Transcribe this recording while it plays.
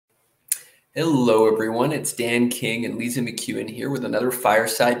Hello, everyone. It's Dan King and Lisa McEwen here with another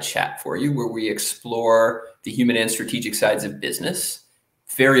fireside chat for you where we explore the human and strategic sides of business.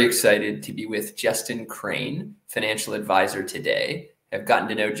 Very excited to be with Justin Krane, financial advisor today. I've gotten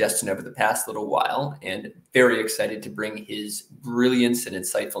to know Justin over the past little while and very excited to bring his brilliance and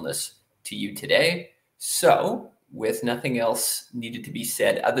insightfulness to you today. So, with nothing else needed to be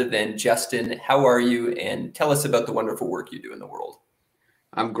said other than Justin, how are you? And tell us about the wonderful work you do in the world.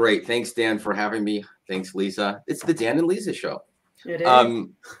 I'm great. Thanks, Dan, for having me. Thanks, Lisa. It's the Dan and Lisa show. It is.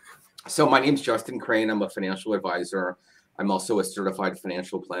 So my name's Justin Krane. I'm a financial advisor. I'm also a certified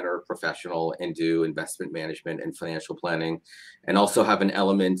financial planner professional and do investment management and financial planning, and also have an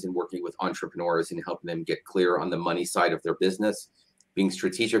element in working with entrepreneurs and helping them get clear on the money side of their business, being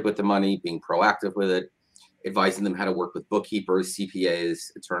strategic with the money, being proactive with it, advising them how to work with bookkeepers,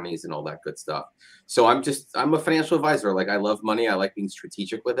 CPAs, attorneys, and all that good stuff. So I'm a financial advisor. Like, I love money. I like being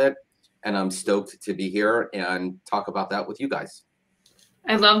strategic with it. And I'm stoked to be here and talk about that with you guys.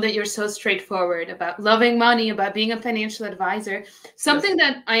 I love that you're so straightforward about loving money, about being a financial advisor. Something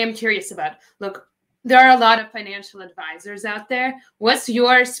that I am curious about. Look, there are a lot of financial advisors out there. What's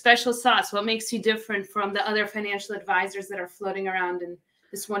your special sauce? What makes you different from the other financial advisors that are floating around in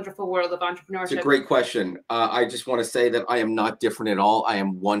this wonderful world of entrepreneurship? It's a great question. I just want to say that I am not different at all. I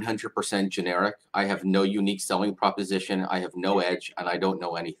am 100% generic. I have no unique selling proposition. I have no edge, and I don't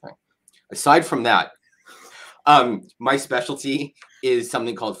know anything. Aside from that, my specialty is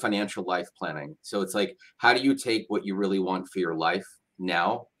something called financial life planning. So it's like, how do you take what you really want for your life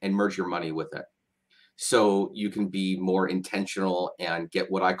now and merge your money with it? So you can be more intentional and get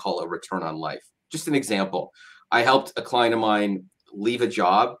what I call a return on life. Just an example. I helped a client of mine leave a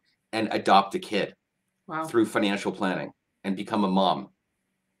job and adopt a kid through financial planning and become a mom.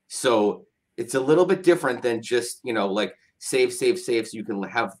 So it's a little bit different than just, like save so you can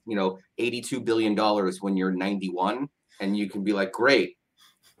have, $82 billion when you're 91 and you can be like, great.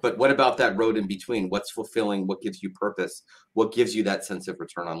 But what about that road in between? What's fulfilling? What gives you purpose? What gives you that sense of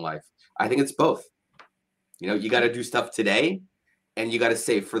return on life? I think it's both. You got to do stuff today and you got to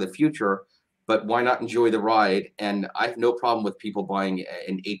save for the future. But why not enjoy the ride? And I have no problem with people buying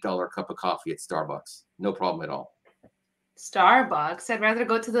an $8 cup of coffee at Starbucks. No problem at all. Starbucks? I'd rather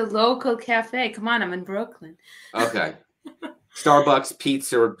go to the local cafe. Come on, I'm in Brooklyn. Okay. Starbucks,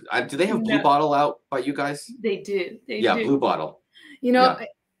 pizza. Do they have Blue Bottle out by you guys? They do. Yeah, Blue Bottle.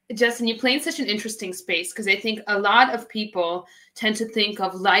 Justin, you play in such an interesting space because I think a lot of people tend to think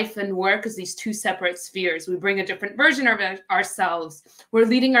of life and work as these two separate spheres. We bring a different version of ourselves. We're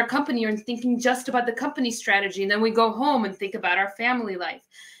leading our company and thinking just about the company strategy. And then we go home and think about our family life.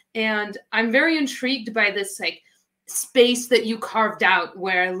 And I'm very intrigued by this space that you carved out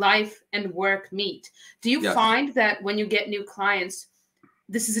where life and work meet. Do you find that when you get new clients,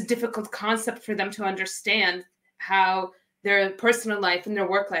 this is a difficult concept for them to understand, how their personal life and their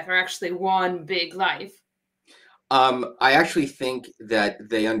work life are actually one big life? I actually think that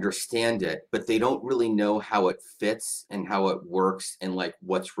they understand it, but they don't really know how it fits and how it works and like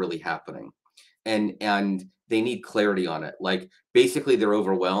what's really happening. And they need clarity on it. Like, basically they're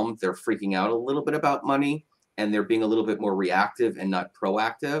overwhelmed. They're freaking out a little bit about money and they're being a little bit more reactive and not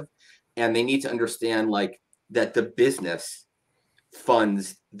proactive. And they need to understand like that the business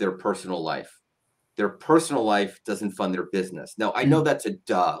funds their personal life. Their personal life doesn't fund their business. Now, I know that's a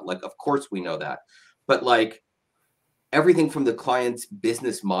duh. Like, of course we know that. But like, everything from the client's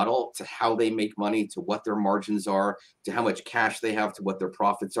business model to how they make money, to what their margins are, to how much cash they have, to what their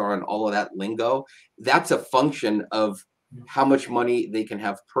profits are, and all of that lingo, that's a function of how much money they can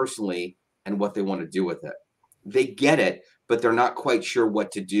have personally and what they want to do with it. They get it, but they're not quite sure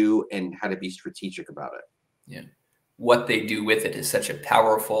what to do and how to be strategic about it. Yeah. What they do with it is such a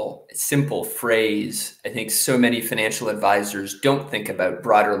powerful, simple phrase. I think so many financial advisors don't think about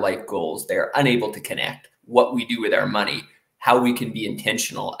broader life goals. They're unable to connect what we do with our money, how we can be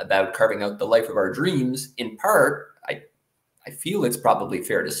intentional about carving out the life of our dreams. In part, I feel it's probably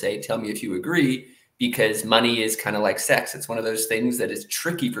fair to say, tell me if you agree, because money is kind of like sex. It's one of those things that is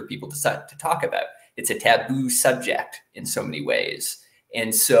tricky for people to talk about. It's a taboo subject in so many ways.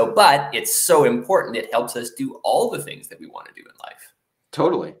 And so, but it's so important. It helps us do all the things that we want to do in life.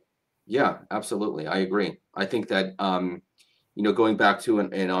 Totally. Yeah, absolutely. I agree. I think that, going back to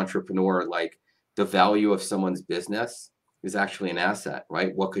an entrepreneur, like the value of someone's business is actually an asset,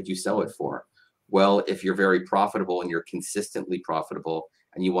 right? What could you sell it for? Well, if you're very profitable and you're consistently profitable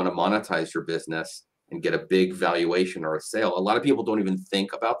and you want to monetize your business and get a big valuation or a sale, a lot of people don't even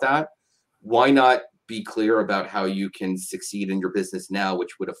think about that. Why not be clear about how you can succeed in your business now,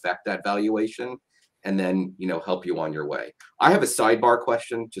 which would affect that valuation, and then, help you on your way? I have a sidebar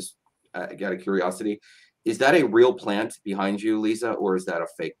question, just out of curiosity, is that a real plant behind you, Lisa, or is that a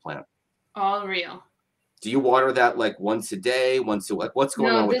fake plant? All real. Do you water that like once a day, once a week? What's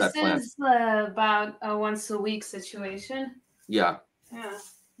going on with that plant? No, this is about a once a week situation. Yeah. Yeah.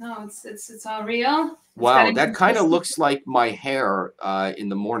 No, it's all real. Wow, that kind of looks like my hair in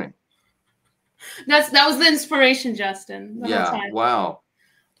the morning. That was the inspiration, Justin. Yeah. Wow.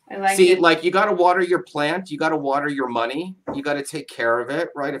 I like See, it. like you got to water your plant, you got to water your money, you got to take care of it,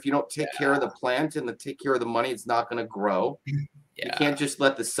 right? If you don't take care of the plant and take care of the money, it's not going to grow. You can't just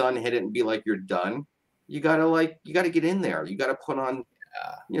let the sun hit it and be like you're done. You got to get in there. You got to put on,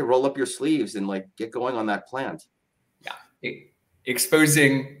 roll up your sleeves and like get going on that plant. Yeah.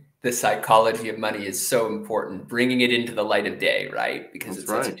 Exposing the psychology of money is so important, bringing it into the light of day, right? Because it's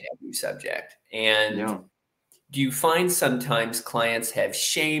such a taboo subject. And do you find sometimes clients have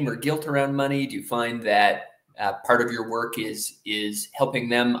shame or guilt around money? Do you find that part of your work is helping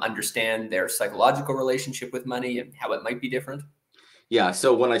them understand their psychological relationship with money and how it might be different? Yeah.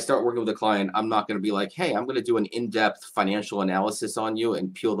 So when I start working with a client, I'm not going to be like, hey, I'm going to do an in-depth financial analysis on you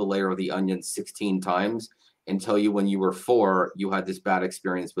and peel the layer of the onion 16 times and tell you when you were 4, you had this bad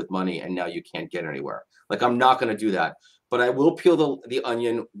experience with money and now you can't get anywhere. Like, I'm not going to do that. But I will peel the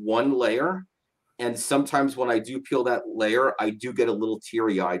onion one layer. And sometimes when I do peel that layer, I do get a little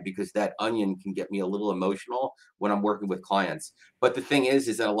teary-eyed because that onion can get me a little emotional when I'm working with clients. But the thing is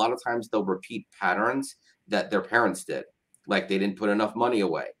that a lot of times they'll repeat patterns that their parents did. Like they didn't put enough money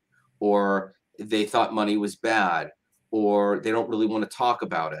away, or they thought money was bad, or they don't really want to talk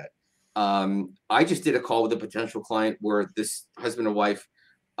about it. I just did a call with a potential client where this husband and wife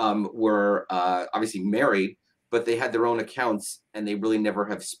were obviously married, but they had their own accounts and they really never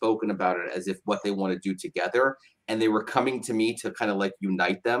have spoken about it as if what they want to do together. And they were coming to me to kind of like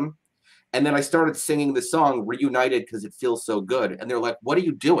unite them. And then I started singing the song Reunited because it feels so good. And they're like, what are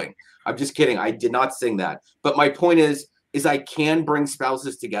you doing? I'm just kidding. I did not sing that. But my point is I can bring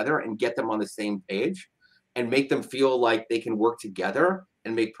spouses together and get them on the same page and make them feel like they can work together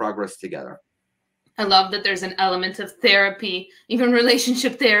and make progress together. I love that there's an element of therapy, even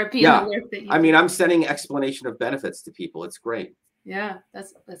relationship therapy. Yeah. In the work that you I mean, I'm sending explanation of benefits to people. It's great. Yeah,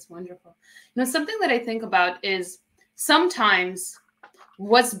 that's wonderful. Something that I think about is sometimes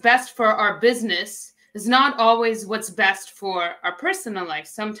what's best for our business is not always what's best for our personal life.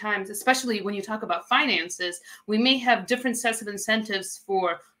 Sometimes, especially when you talk about finances, we may have different sets of incentives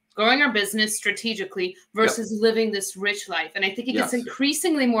for growing our business strategically versus living this rich life. And I think it gets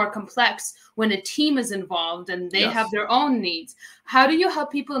increasingly more complex when a team is involved and they have their own needs. How do you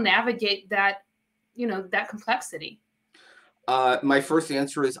help people navigate that, that complexity? My first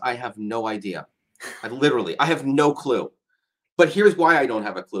answer is I have no idea. I have no clue. But here's why I don't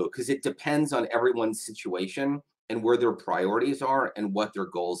have a clue, because it depends on everyone's situation and where their priorities are and what their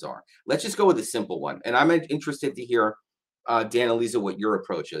goals are. Let's just go with a simple one. And I'm interested to hear, Dan and Lisa, what your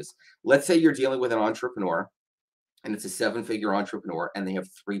approach is. Let's say you're dealing with an entrepreneur and it's a 7-figure entrepreneur and they have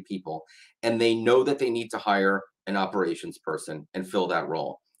 3 people and they know that they need to hire an operations person and fill that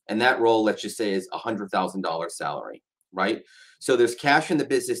role. And that role, let's just say, is $100,000 salary, right? So there's cash in the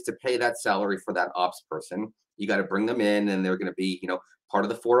business to pay that salary for that ops person. You got to bring them in and they're going to be, part of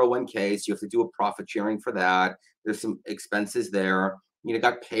the 401k. So you have to do a profit sharing for that. There's some expenses there.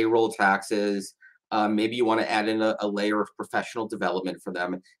 Got payroll taxes. Maybe you want to add in a layer of professional development for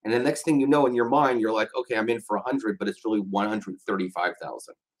them. And the next thing you know in your mind, you're like, okay, I'm in for 100, but it's really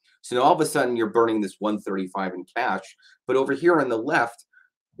 135,000. So now all of a sudden you're burning this 135 in cash. But over here on the left,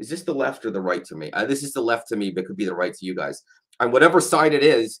 is this the left or the right to me? This is the left to me, but it could be the right to you guys. On whatever side it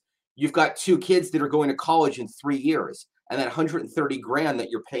is, you've got 2 kids that are going to college in 3 years. And that 130 grand that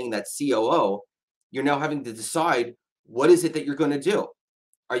you're paying that COO, you're now having to decide, what is it that you're going to do?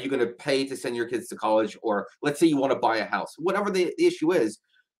 Are you going to pay to send your kids to college? Or let's say you want to buy a house. Whatever the issue is,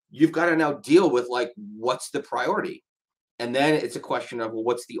 you've got to now deal with like, what's the priority? And then it's a question of, well,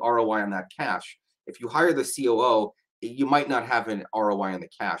 what's the ROI on that cash? If you hire the COO, you might not have an ROI on the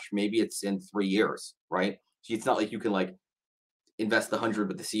cash. Maybe it's in 3 years, right? So it's not like you can like invest the 100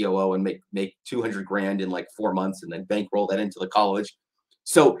 with the COO and make 200 grand in like 4 months and then bankroll that into the college.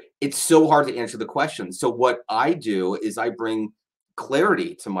 So it's so hard to answer the question. So what I do is I bring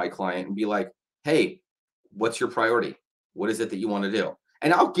clarity to my client and be like, hey, what's your priority? What is it that you want to do?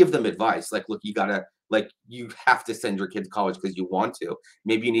 And I'll give them advice. Like, look, you have to send your kid to college because you want to.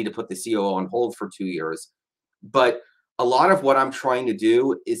 Maybe you need to put the COO on hold for 2 years. But a lot of what I'm trying to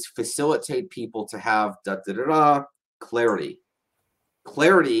do is facilitate people to have clarity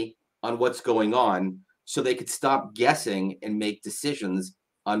on what's going on so they could stop guessing and make decisions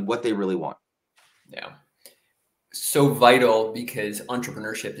on what they really want. Yeah. so vital because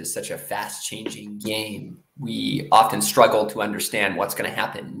entrepreneurship is such a fast changing game. We often struggle to understand what's going to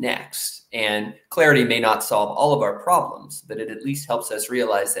happen next. And clarity may not solve all of our problems, but it at least helps us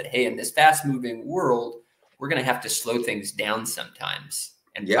realize that, hey, in this fast moving world, we're going to have to slow things down sometimes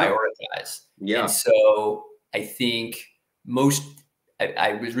and prioritize. And so I think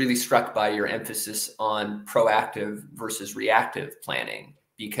I was really struck by your emphasis on proactive versus reactive planning,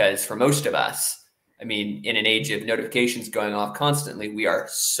 because for most of us, I mean, in an age of notifications going off constantly, we are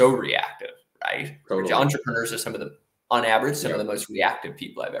so reactive, right? Totally. Entrepreneurs are on average, some of the most reactive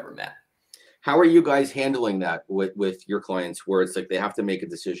people I've ever met. How are you guys handling that with your clients, where it's like they have to make a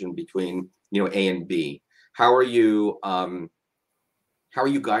decision between, A and B? How are you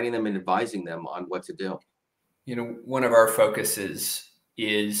guiding them and advising them on what to do? One of our focuses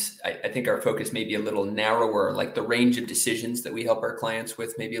is I think our focus may be a little narrower, like the range of decisions that we help our clients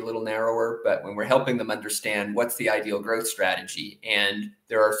with may be a little narrower, but when we're helping them understand what's the ideal growth strategy, and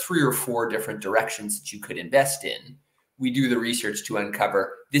there are 3 or 4 different directions that you could invest in, we do the research to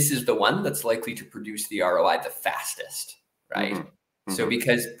uncover this is the one that's likely to produce the ROI the fastest, right? Mm-hmm. So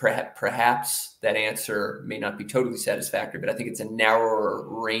because perhaps that answer may not be totally satisfactory, but I think it's a narrower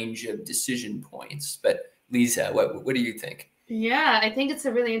range of decision points. But Lisa, what do you think? Yeah, I think it's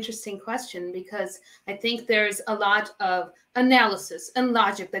a really interesting question, because I think there's a lot of analysis and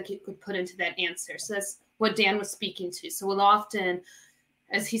logic that you could put into that answer. So that's what Dan was speaking to. So we'll often,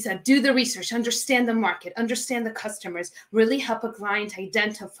 as he said, do the research, understand the market, understand the customers, really help a client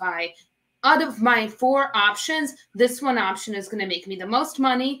identify, out of my 4 options, this one option is going to make me the most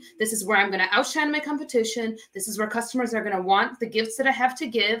money. This is where I'm going to outshine my competition. This is where customers are going to want the gifts that I have to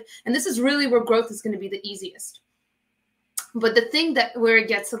give. And this is really where growth is going to be the easiest. But the thing where it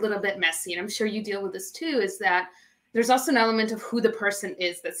gets a little bit messy, and I'm sure you deal with this too, is that there's also an element of who the person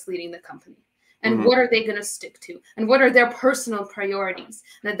is that's leading the company. And what are they going to stick to? And what are their personal priorities?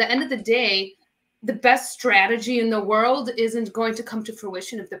 And at the end of the day, the best strategy in the world isn't going to come to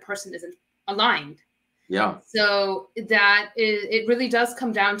fruition if the person isn't aligned. Yeah. So it really does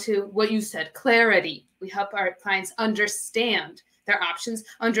come down to what you said, clarity. We help our clients understand their options,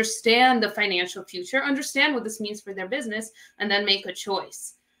 understand the financial future, understand what this means for their business, and then make a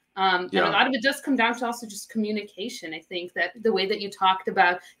choice. And a lot of it does come down to also just communication. I think that the way that you talked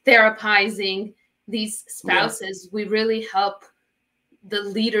about therapizing these spouses, we really help the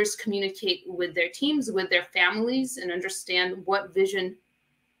leaders communicate with their teams, with their families, and understand what vision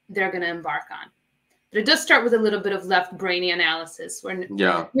they're going to embark on. But it does start with a little bit of left brainy analysis. We're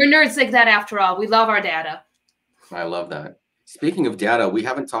nerds like that after all. We love our data. I love that. Speaking of data, we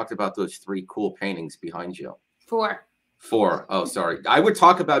haven't talked about those 3 cool paintings behind you. 4. Oh, sorry. I would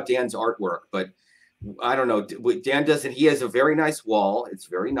talk about Dan's artwork, but I don't know. Dan doesn't. He has a very nice wall. It's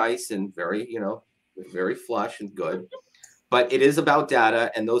very nice and very, very flush and good. But it is about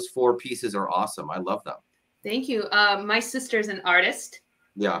data, and those 4 pieces are awesome. I love them. Thank you. My sister's an artist.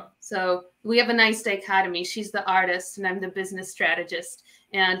 Yeah. So we have a nice dichotomy. She's the artist, and I'm the business strategist.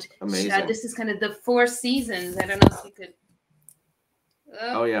 And this is kind of the 4 seasons. I don't know if you could.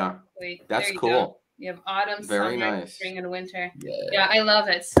 Oh yeah, wait, that's cool. You have autumn, very summer, nice. spring, and winter. Yeah, I love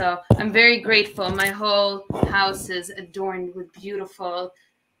it. So I'm very grateful. My whole house is adorned with beautiful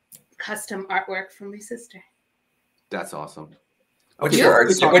custom artwork from my sister. That's awesome. What's your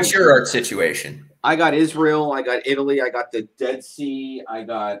art situation? I got Israel. I got Italy. I got the Dead Sea. I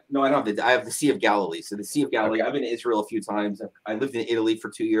have the Sea of Galilee. So the Sea of Galilee. Okay. I've been to Israel a few times. I lived in Italy for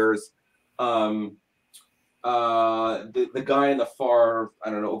 2 years. The guy in the far, I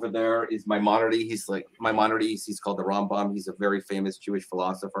don't know, over there is Maimonides. He's like Maimonides. He's called the Rambam. He's a very famous Jewish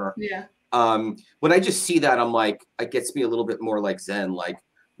philosopher. Yeah. When I just see that, I'm like, it gets me a little bit more like Zen. Like,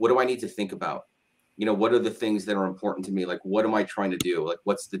 what do I need to think about? What are the things that are important to me? Like, what am I trying to do? Like,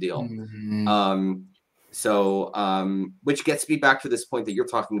 what's the deal? Mm-hmm. Which gets me back to this point that you're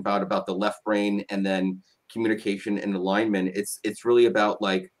talking about the left brain and then communication and alignment. It's really about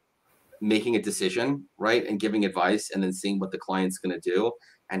like making a decision, right? And giving advice and then seeing what the client's going to do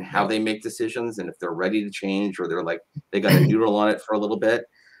and how they make decisions. And if they're ready to change, or they're like, they got a noodle on it for a little bit.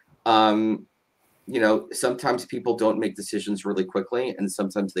 Sometimes people don't make decisions really quickly, and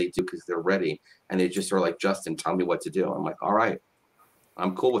sometimes they do because they're ready, and they just are like, Justin, tell me what to do. I'm like, all right,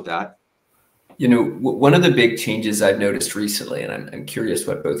 I'm cool with that. One of the big changes I've noticed recently, and I'm curious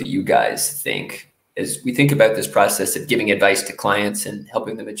what both of you guys think, as we think about this process of giving advice to clients and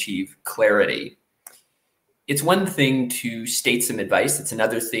helping them achieve clarity. It's one thing to state some advice. It's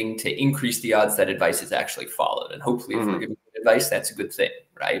another thing to increase the odds that advice is actually followed. And hopefully if we're giving good advice, that's a good thing,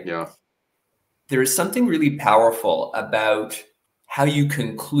 right? Yeah. There is something really powerful about how you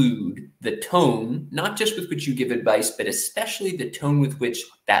conclude, the tone, not just with which you give advice, but especially the tone with which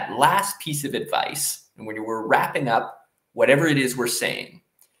that last piece of advice, and when we're wrapping up whatever it is we're saying,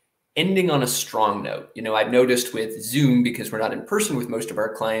 ending on a strong note. You know, I've noticed with Zoom, because we're not in person with most of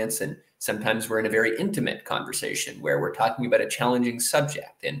our clients, and sometimes we're in a very intimate conversation where we're talking about a challenging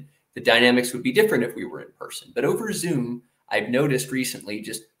subject, and the dynamics would be different if we were in person. But over Zoom, I've noticed recently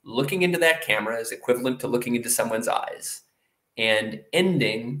just looking into that camera is equivalent to looking into someone's eyes, and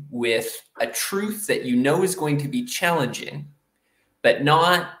ending with a truth that you know is going to be challenging, but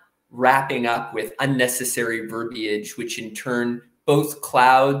not wrapping up with unnecessary verbiage, which in turn both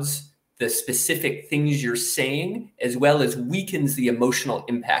clouds the specific things you're saying, as well as weakens the emotional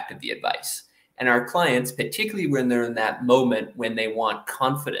impact of the advice. And our clients, particularly when they're in that moment when they want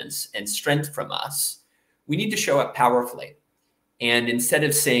confidence and strength from us, we need to show up powerfully. And instead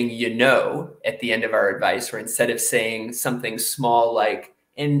of saying, you know, at the end of our advice, or instead of saying something small like,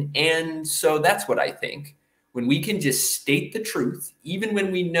 and so that's what I think, when we can just state the truth, even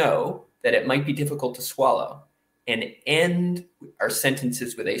when we know that it might be difficult to swallow, and end our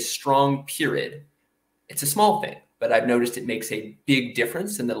sentences with a strong period, it's a small thing, but I've noticed it makes a big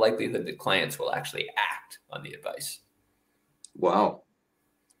difference in the likelihood that clients will actually act on the advice. Wow.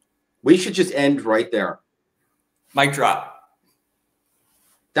 We should just end right there. Mic drop.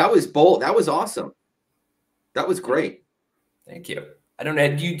 That was bold. That was awesome. That was great. Thank you. I don't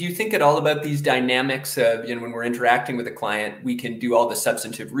know. Do you think at all about these dynamics of, you know, when we're interacting with a client, we can do all the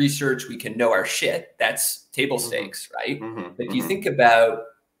substantive research, we can know our shit. That's table stakes, right? But do you think about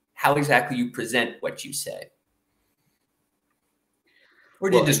how exactly you present what you say? Or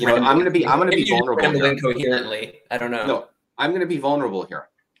do you just, I'm going to be vulnerable here. Incoherently? I don't know. No, I'm going to be vulnerable here.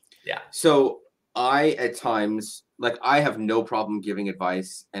 Yeah. So I, at times, like, I have no problem giving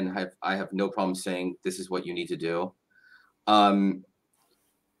advice, and I have no problem saying this is what you need to do.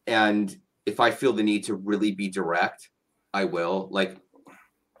 And if I feel the need to really be direct, I will. Like,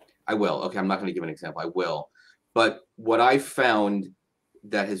 I will. Okay, I'm not going to give an example. I will. But what I found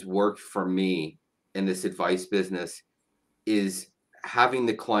that has worked for me in this advice business is having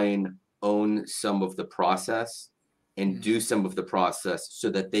the client own some of the process and do some of the process so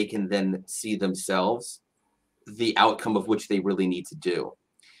that they can then see themselves the outcome of which they really need to do.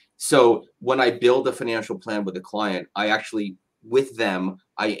 So when I build a financial plan with a client, I actually, with them,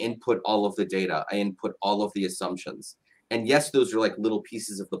 I input all of the data. I input all of the assumptions. And yes, those are like little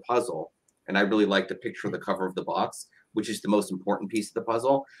pieces of the puzzle. And I really like to picture the cover of the box, which is the most important piece of the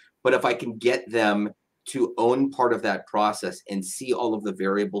puzzle. But if I can get them to own part of that process and see all of the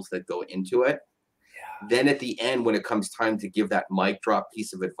variables that go into it, then at the end, when it comes time to give that mic drop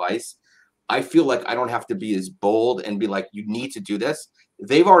piece of advice, I feel like I don't have to be as bold and be like, you need to do this.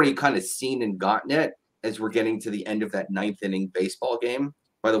 They've already kind of seen and gotten it as we're getting to the end of that 9th inning baseball game.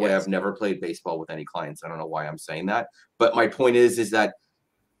 By the way, I've never played baseball with any clients. I don't know why I'm saying that. But my point is that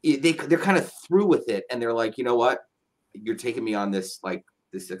they're kind of through with it. And they're like, you know what? You're taking me on this, like,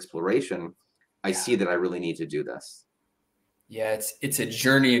 this exploration. I see that I really need to do this. Yeah, it's a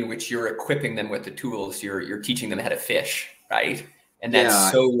journey in which you're equipping them with the tools. You're teaching them how to fish, right? And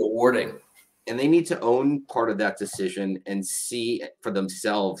that's so rewarding. And they need to own part of that decision and see for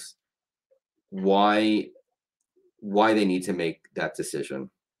themselves why they need to make that decision.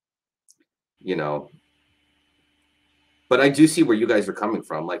 You know. But I do see where you guys are coming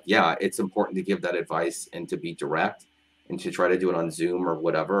from. Like, yeah, it's important to give that advice and to be direct, and to try to do it on Zoom or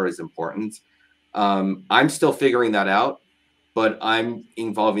whatever is important. I'm still figuring that out, but I'm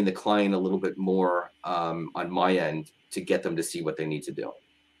involving the client a little bit more on my end to get them to see what they need to do.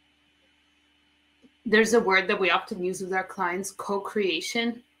 There's a word that we often use with our clients,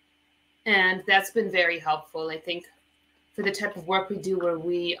 co-creation. And that's been very helpful, I think, for the type of work we do, where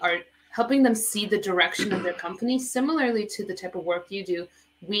we are helping them see the direction of their company. Similarly to the type of work you do,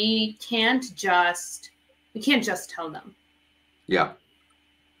 we can't just tell them. Yeah.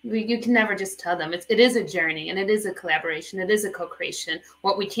 You can never just tell them. It is a journey, and it is a collaboration. It is a co-creation.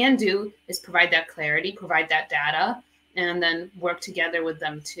 What we can do is provide that clarity, provide that data, and then work together with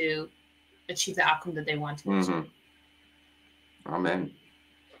them to achieve the outcome that they want to achieve. Amen.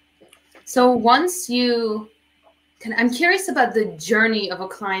 So once I'm curious about the journey of a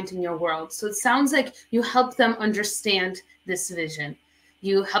client in your world. So it sounds like you help them understand this vision.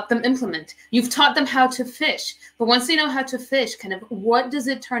 You help them implement. You've taught them how to fish. But once they know how to fish, kind of what does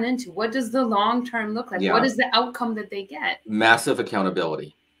it turn into? What does the long term look like? Yeah. What is the outcome that they get? Massive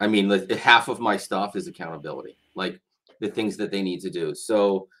accountability. I mean, half of my stuff is accountability, like the things that they need to do.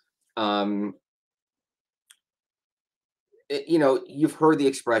 So, you know, you've heard the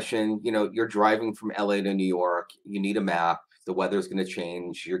expression, you know, you're driving from LA to New York, you need a map. The weather's going to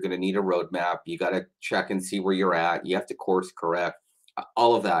change. You're going to need a roadmap. You got to check and see where you're at. You have to course correct.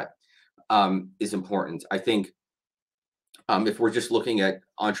 All of that is important. I think if we're just looking at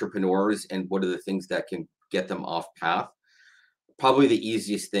entrepreneurs and what are the things that can get them off path, probably the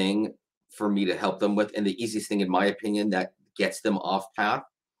easiest thing for me to help them with, and the easiest thing in my opinion that gets them off path,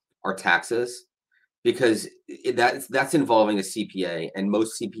 are taxes, because that's involving a CPA, and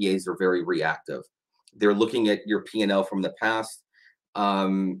most CPAs are very reactive. They're looking at your P&L from the past,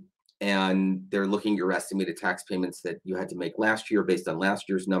 and they're looking at your estimated tax payments that you had to make last year based on last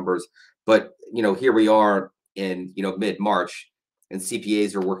year's numbers. But here we are in mid-March, and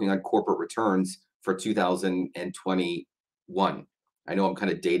CPAs are working on corporate returns for 2021. I know I'm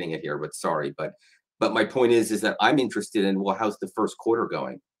kind of dating it here, but sorry. But my point is that I'm interested in, well, how's the first quarter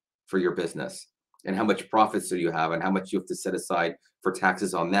going for your business? And how much profits do you have, and how much you have to set aside for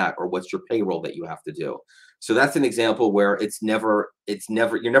taxes on that, or what's your payroll that you have to do? So that's an example where you're never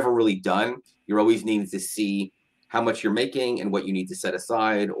really done. You're always needing to see how much you're making and what you need to set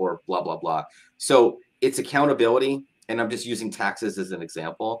aside, or blah, blah, blah. So it's accountability. And I'm just using taxes as an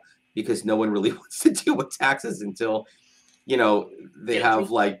example because no one really wants to deal with taxes until, they have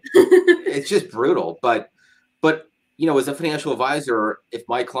it's just brutal. But as a financial advisor, if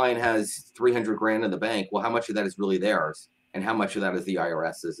my client has 300 grand in the bank, well, how much of that is really theirs? And how much of that is the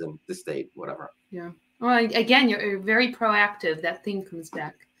IRS's and the state, whatever? Yeah. Well, again, you're very proactive. That thing comes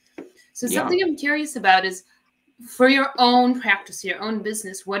back. So something I'm curious about is, for your own practice, your own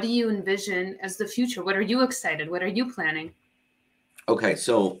business, what do you envision as the future? What are you excited? What are you planning? Okay,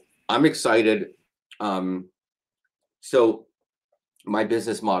 so I'm excited. So my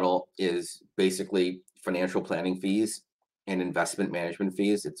business model is basically financial planning fees and investment management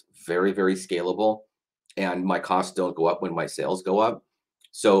fees. It's very, very scalable, and my costs don't go up when my sales go up.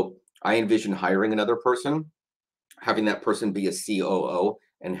 So I envision hiring another person, having that person be a COO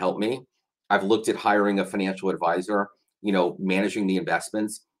and help me. I've looked at hiring a financial advisor, managing the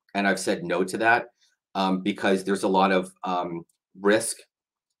investments, and I've said no to that because there's a lot of risk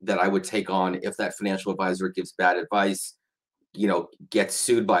that I would take on if that financial advisor gives bad advice, gets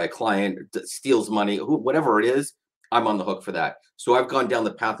sued by a client, steals money, whatever it is, I'm on the hook for that. So I've gone down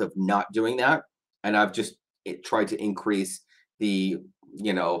the path of not doing that. And I've just tried to increase the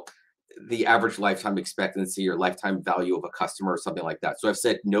average lifetime expectancy or lifetime value of a customer or something like that. So I've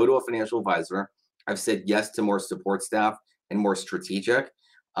said no to a financial advisor. I've said yes to more support staff and more strategic.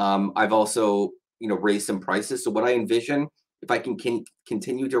 I've also, raised some prices. So what I envision, if I can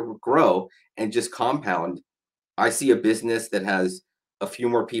continue to grow and just compound, I see a business that has a few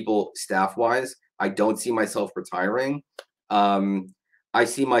more people staff-wise. I don't see myself retiring. I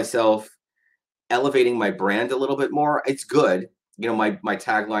see myself elevating my brand a little bit more. It's good. My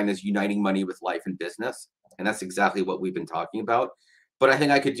tagline is uniting money with life and business. And that's exactly what we've been talking about. But I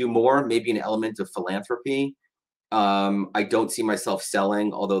think I could do more, maybe an element of philanthropy. I don't see myself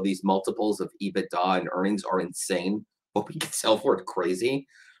selling, although these multiples of EBITDA and earnings are insane. What we can sell for it, crazy.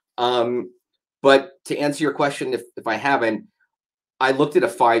 But to answer your question, if I haven't, I looked at a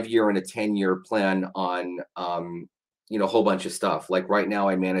 5-year and a 10-year plan on, a whole bunch of stuff. Like right now,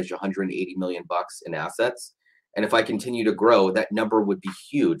 I manage 180 million bucks in assets. And if I continue to grow, that number would be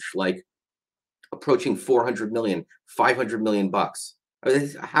huge, like approaching 400 million, 500 million bucks. I mean,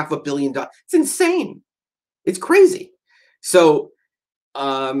 it's $500 million. It's insane. It's crazy. So,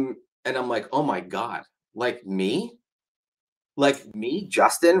 and I'm like, oh my God, like me,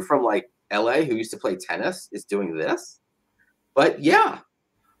 Justin from LA, who used to play tennis, is doing this. But yeah,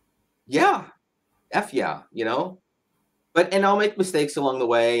 but, and I'll make mistakes along the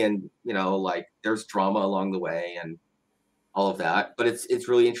way, and there's drama along the way and all of that. But it's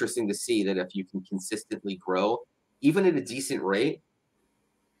really interesting to see that if you can consistently grow, even at a decent rate,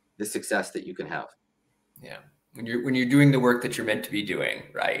 the success that you can have. Yeah. When you're doing the work that you're meant to be doing,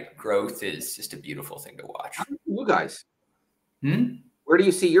 right? Growth is just a beautiful thing to watch. You guys, where do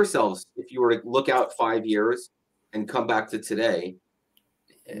you see yourselves if you were to look out 5 years and come back to today?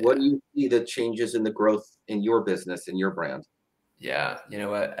 Yeah. What do you see the changes in the growth in your business and your brand? Yeah,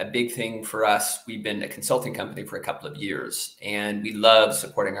 a big thing for us, we've been a consulting company for a couple of years, and we love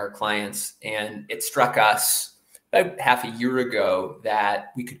supporting our clients. And it struck us about half a year ago that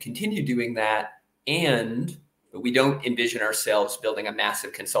we could continue doing that, but we don't envision ourselves building a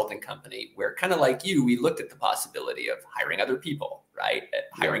massive consulting company where, kind of like you, we looked at the possibility of hiring other people, right?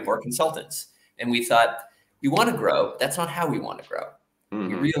 Hiring more consultants. And we thought, we want to grow. That's not how we want to grow.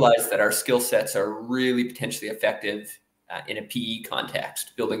 We realized that our skill sets are really potentially effective in a PE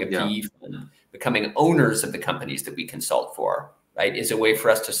context. Building a PE fund, becoming owners of the companies that we consult for, right, is a way for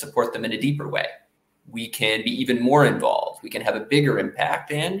us to support them in a deeper way. we can be even more involved. We can have a bigger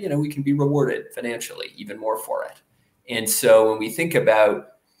impact, and we can be rewarded financially even more for it. And so when we think about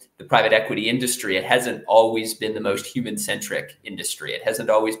the private equity industry, it hasn't always been the most human-centric industry. It hasn't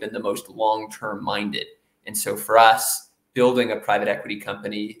always been the most long-term minded. And so for us, building a private equity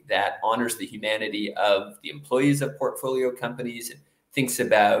company that honors the humanity of the employees of portfolio companies and thinks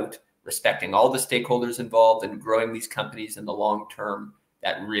about respecting all the stakeholders involved and growing these companies in the long term,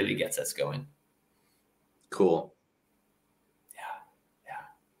 that really gets us going. Cool. Yeah.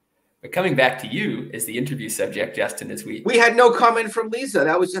 But coming back to you as the interview subject, Justin, as we had no comment from Lisa.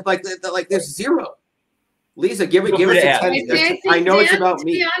 That was just like there's zero. Lisa, give us a 10. I know Dan, it's about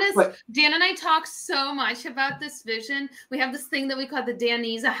me. To be honest, Dan and I talk so much about this vision. We have this thing that we call the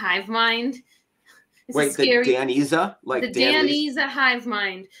Danisa hive mind. Wait, the Danisa? Like the Danisa hive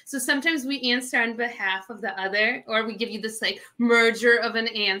mind. So sometimes we answer on behalf of the other, or we give you this like merger of an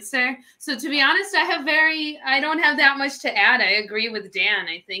answer. So to be honest, I don't have that much to add. I agree with Dan.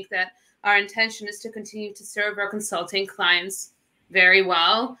 I think that our intention is to continue to serve our consulting clients very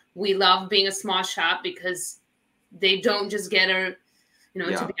well. We love being a small shop because they don't just get to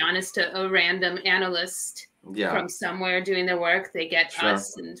be honest, a random analyst from somewhere doing their work. They get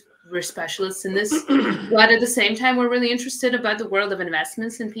us, and we're specialists in this. But at the same time, we're really interested about the world of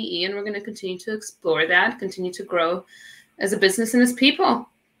investments in PE, and we're going to continue to explore that, continue to grow as a business and as people.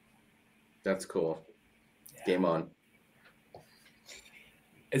 That's cool. Game on.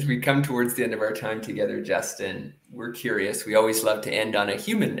 As we come towards the end of our time together, Justin, we're curious. We always love to end on a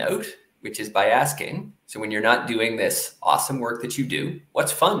human note, which is by asking, so when you're not doing this awesome work that you do,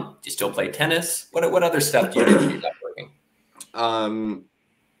 what's fun? Do you still play tennis? What other stuff do you do when you're not working?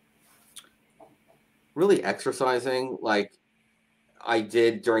 Really exercising. Like I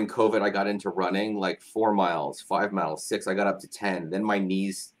did during COVID, I got into running like 4 miles, 5 miles, 6. I got up to 10. Then my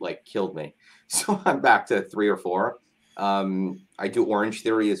knees like killed me. So I'm back to 3 or 4. I do Orange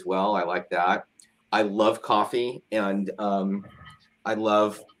Theory as well. I like that. I love coffee, and I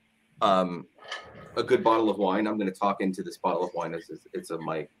love a good bottle of wine. I'm going to talk into this bottle of wine. It's a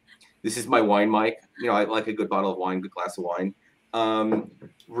mic. This is my wine mic. I like a good bottle of wine, good glass of wine.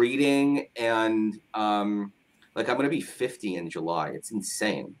 Reading, and like I'm going to be 50 in July. It's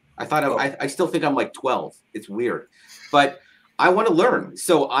insane. I still think I'm like 12. It's weird, but I want to learn.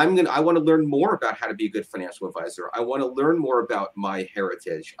 So I want to learn more about how to be a good financial advisor. I want to learn more about my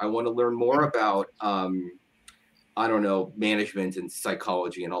heritage. I want to learn more about, I don't know, management and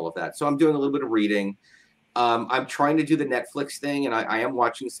psychology and all of that. So I'm doing a little bit of reading. I'm trying to do the Netflix thing, and I am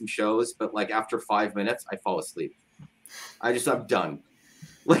watching some shows, but like after 5 minutes, I fall asleep. I'm done.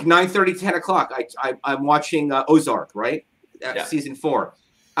 Like 9:30, 10 o'clock. I'm watching Ozark, right? Season 4.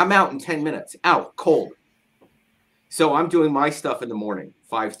 I'm out in 10 minutes. Out, cold. So I'm doing my stuff in the morning,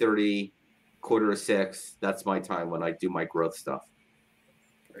 5:30, 5:45. That's my time when I do my growth stuff.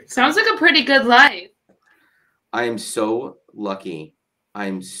 Sounds like a pretty good life. I am so lucky. I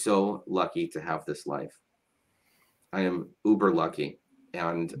am so lucky to have this life. I am uber lucky.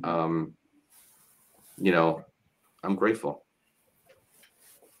 And, I'm grateful.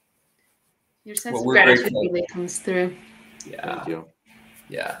 Your sense of gratitude really comes through. Yeah. Thank you.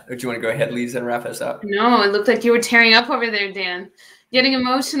 Yeah. Do you want to go ahead, Lisa, and wrap us up? No, it looked like you were tearing up over there, Dan. Getting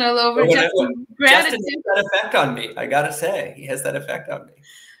emotional over Justin's gratitude. Justin has that effect on me. I got to say, he has that effect on me.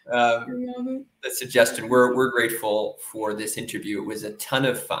 Listen, Justin, we're grateful for this interview. It was a ton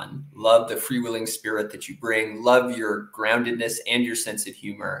of fun. Love the freewheeling spirit that you bring. Love your groundedness and your sense of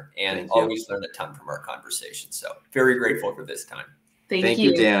humor, and always learn a ton from our conversation. So very grateful for this time. Thank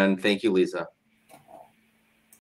you, Dan. Thank you, Lisa.